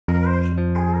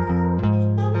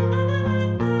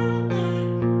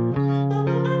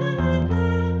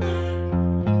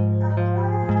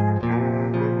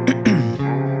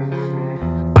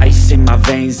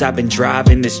days I've been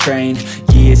driving this train,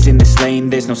 years in this lane,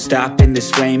 there's no stopping this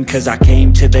flame. Cause I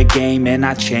came to the game and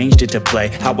I changed it to play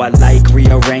how I like,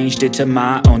 rearranged it to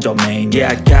my own domain.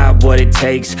 Yeah, I got what it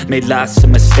takes, made lots of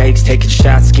mistakes, taking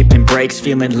shots, skipping breaks,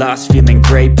 feeling lost, feeling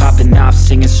great, popping off,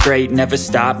 singing straight, never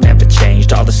stopped, never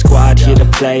changed. All the squad here to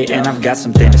play and I've got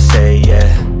something to say, yeah.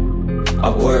 I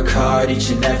work hard each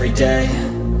and every day,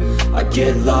 I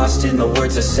get lost in the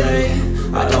words I say.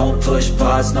 I don't push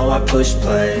pause, no, I push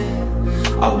play.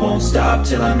 I won't stop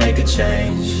till I make a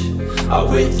change. I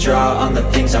withdraw on the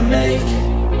things I make.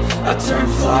 I turn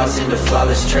flaws into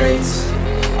flawless traits.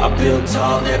 I build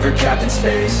tall, never capped in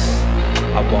space.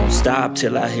 I won't stop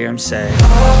till I hear him say,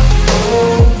 oh,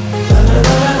 oh, la, la,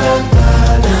 la,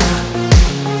 la, la, la.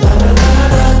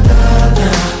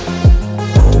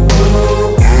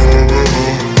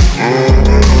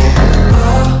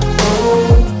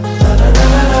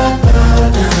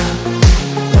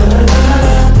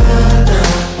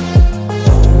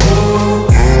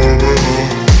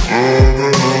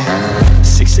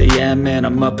 And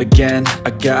I'm up again.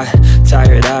 I got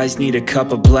tired eyes, need a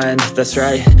cup of blend. That's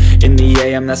right, in the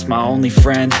AM, that's my only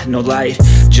friend. No light,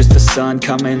 just the sun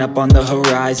coming up on the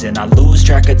horizon. I lose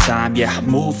track of time, yeah, I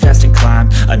move fast and climb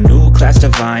a new class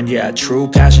divine, yeah, true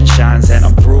passion shines. And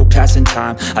I'm through passing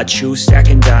time, I choose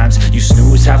stacking dimes. You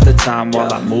snooze half the time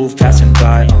while I move passing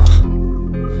by.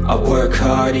 I work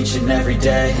hard each and every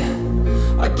day,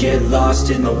 I get lost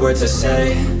in the words I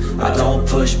say. I don't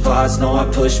push pause, no, I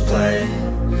push play.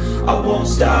 I won't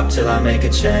stop till I make a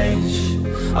change.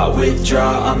 I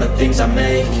withdraw on the things I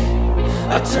make.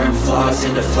 I turn flaws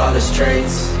into flawless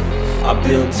traits. I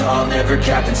build tall, never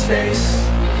capped in space.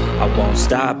 I won't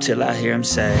stop till I hear him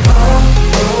say,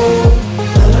 oh, oh,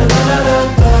 la, la,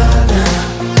 la, la, la.